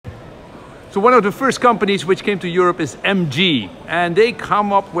So one of the first companies which came to Europe is MG, and they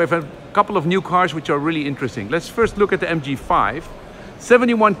come up with a couple of new cars which are really interesting. Let's first look at the MG5.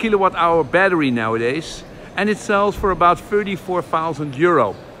 71 kilowatt hour battery nowadays, and it sells for about 34,000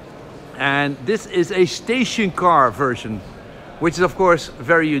 euro. And this is a station car version, which is of course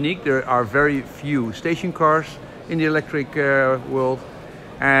very unique. There are very few station cars in the electric world.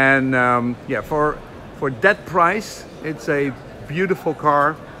 And yeah, for that price, it's a beautiful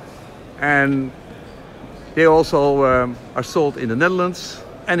car. And they also are sold in the Netherlands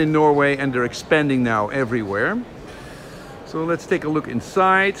and in Norway, and they're expanding now everywhere. So let's take a look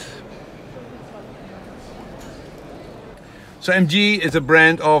inside. So MG is a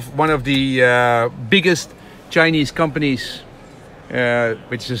brand of one of the biggest Chinese companies,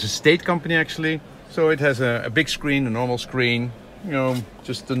 which is a state company actually. So it has a big screen, a normal screen, you know,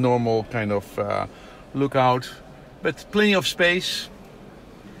 just the normal kind of lookout, but plenty of space.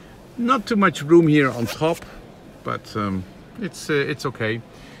 Not too much room here on top, but it's okay.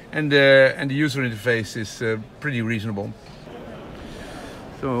 And the user interface is pretty reasonable.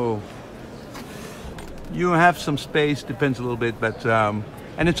 So you have some space, depends a little bit, but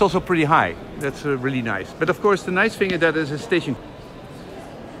and it's also pretty high. That's really nice. But of course, the nice thing is that it's a station.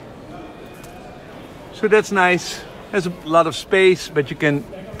 So that's nice. Has a lot of space, but you can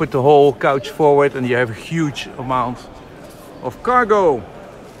put the whole couch forward, and you have a huge amount of cargo.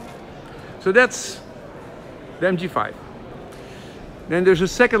 So that's the MG5. Then there's a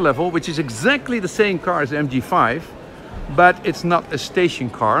second level, which is exactly the same car as the MG5, but it's not a station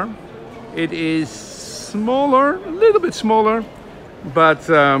car. It is smaller, a little bit smaller, but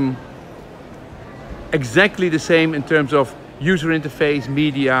exactly the same in terms of user interface,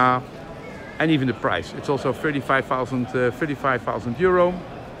 media, and even the price. It's also 35,000 euro.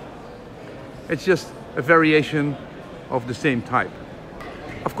 It's just a variation of the same type.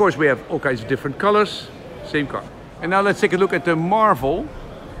 Of course, we have all kinds of different colors, same car. And now let's take a look at the Marvel.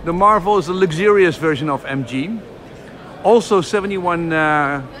 The Marvel is a luxurious version of MG. Also 71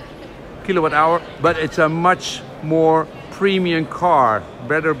 kilowatt hour, but it's a much more premium car.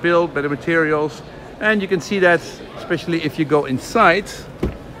 Better built, better materials. And you can see that, especially if you go inside.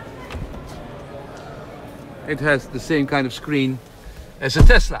 It has the same kind of screen as a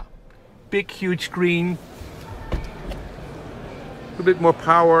Tesla. Big, huge screen. A bit more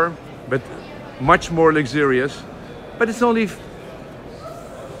power, but much more luxurious. But it's only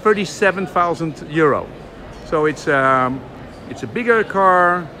 37,000 euro. So it's a bigger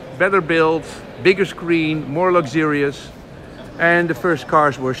car, better built, bigger screen, more luxurious. And the first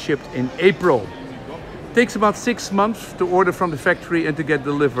cars were shipped in April. It takes about 6 months to order from the factory and to get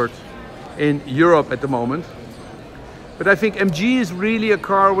delivered in Europe at the moment. But I think MG is really a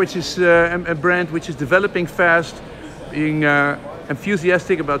car which is a brand which is developing fast, being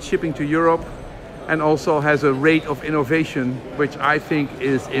enthusiastic about shipping to Europe, and also has a rate of innovation which I think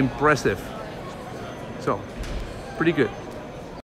is impressive. So, pretty good.